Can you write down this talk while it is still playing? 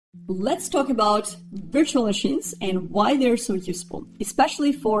let's talk about virtual machines and why they're so useful,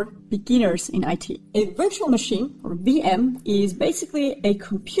 especially for beginners in IT. A virtual machine, or VM, is basically a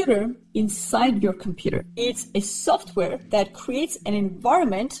computer inside your computer. It's a software that creates an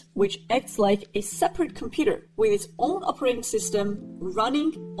environment which acts like a separate computer with its own operating system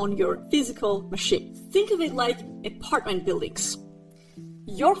running on your physical machine. Think of it like apartment buildings.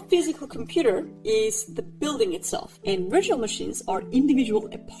 Your physical computer is the building itself, and virtual machines are individual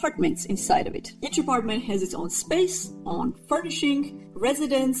apartments inside of it. Each apartment has its own space, own furnishing,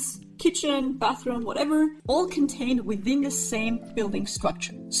 residence, kitchen, bathroom, whatever, all contained within the same building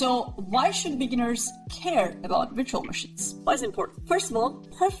structure. So why should beginners care about virtual machines? Why is it important? First of all,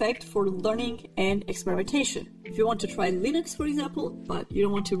 perfect for learning and experimentation. If you want to try Linux, for example, but you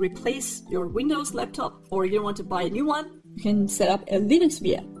don't want to replace your Windows laptop, or you don't want to buy a new one, you can set up a Linux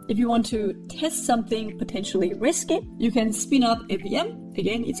VM. If you want to test something potentially risky, you can spin up a VM,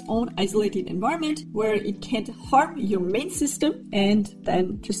 again, its own isolated environment where it can't harm your main system, and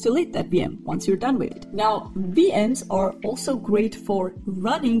then just delete that VM once you're done with it. Now, VMs are also great for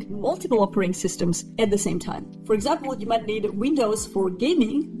running multiple operating systems at the same time. For example, you might need Windows for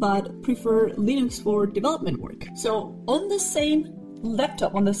gaming, but prefer Linux for development work. So on the same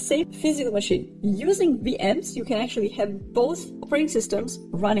laptop, on the same physical machine, using VMs, you can actually have both operating systems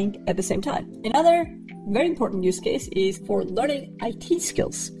running at the same time. Another very important use case is for learning IT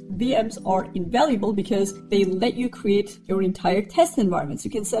skills. VMs are invaluable because they let you create your entire test environments.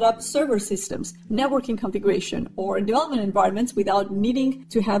 You can set up server systems, networking configuration, or development environments without needing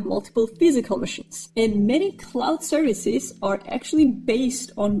to have multiple physical machines. And many cloud services are actually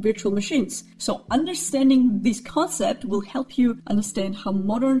based on virtual machines. So understanding this concept will help you understand how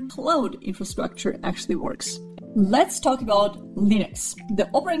modern cloud infrastructure actually works. Let's talk about Linux, the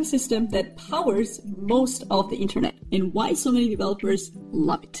operating system that powers most of the internet, and why so many developers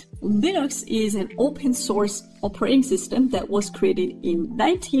love it. Linux is an open source operating system that was created in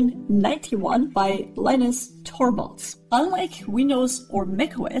 1991 by Linus Torvalds. Unlike Windows or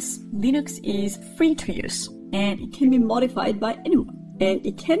macOS, Linux is free to use, and it can be modified by anyone, and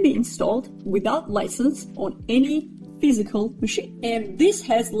it can be installed without license on any physical machine. And this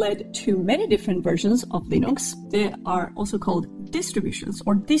has led to many different versions of Linux. They are also called distributions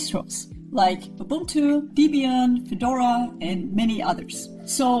or distros, like Ubuntu, Debian, Fedora, and many others.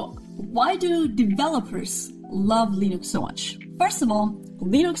 So why do developers love Linux so much? First of all,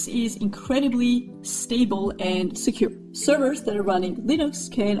 Linux is incredibly stable and secure. Servers that are running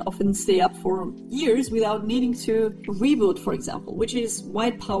Linux can often stay up for years without needing to reboot, for example, which is why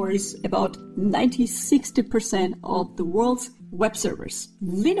it powers about 90-60% of the world's web servers.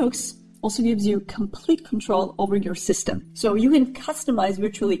 Linux also gives you complete control over your system. So you can customize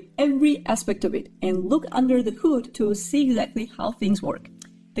virtually every aspect of it and look under the hood to see exactly how things work.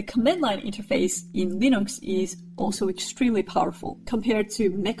 The command line interface in Linux is also extremely powerful compared to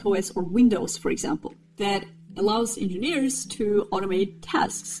macOS or Windows, for example, that allows engineers to automate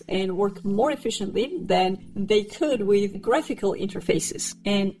tasks and work more efficiently than they could with graphical interfaces.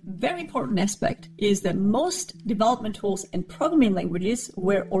 And very important aspect is that most development tools and programming languages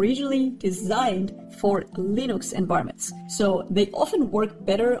were originally designed for Linux environments. So they often work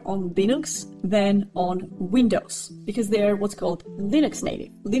better on Linux than on Windows because they're what's called Linux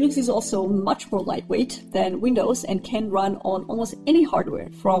native. Linux is also much more lightweight than Windows and can run on almost any hardware,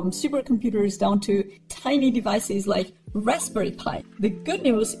 from supercomputers down to tiny devices like Raspberry Pi. The good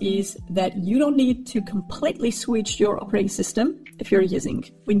news is that you don't need to completely switch your operating system if you're using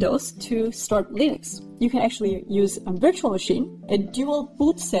Windows to start Linux. You can actually use a virtual machine, a dual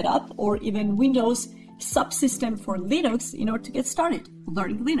boot setup, or even Windows subsystem for Linux in order to get started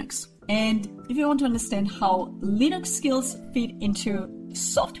learning Linux. And if you want to understand how Linux skills fit into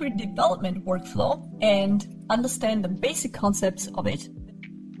software development workflow and understand the basic concepts of it,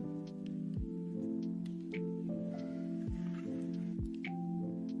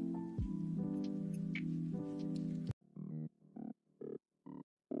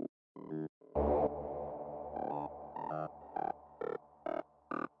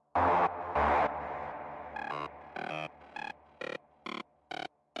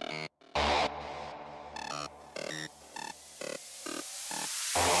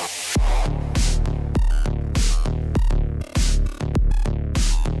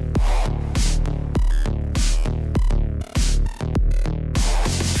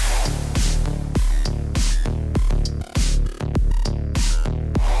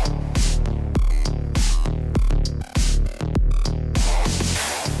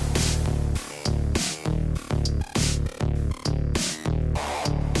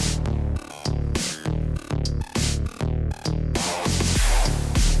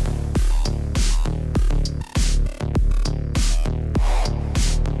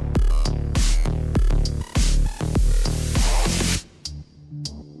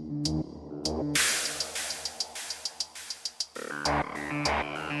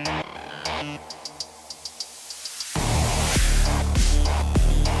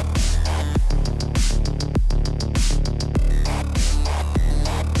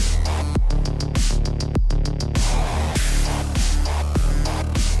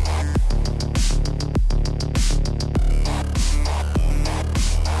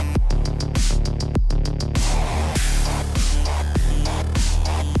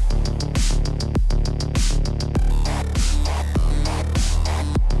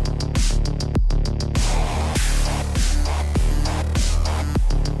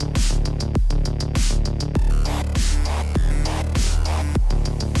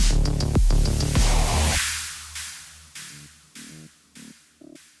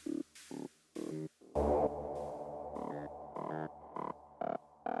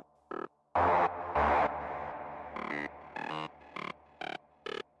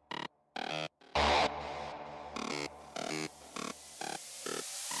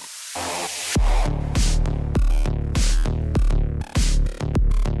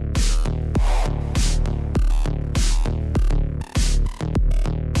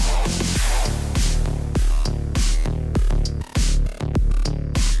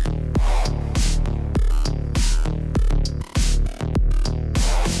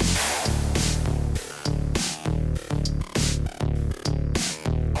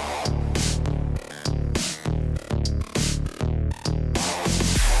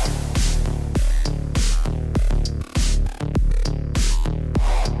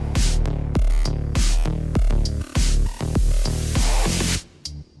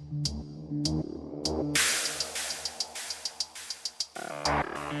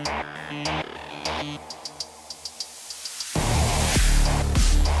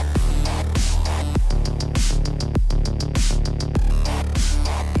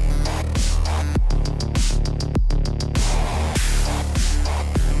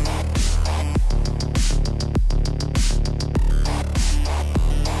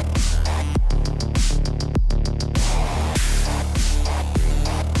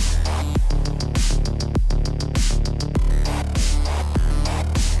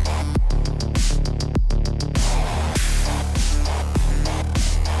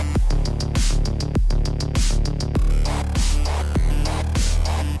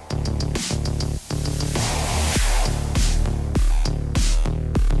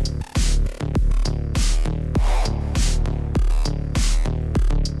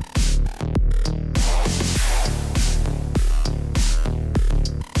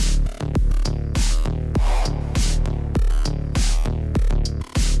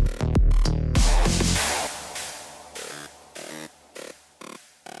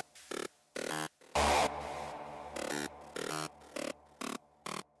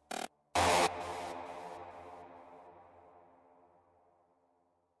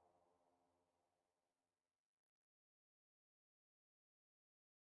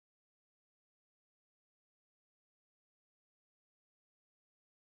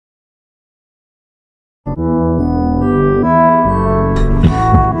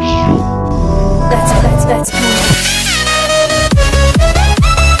 Let's go.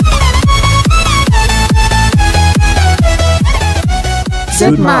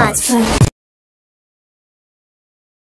 Good mods.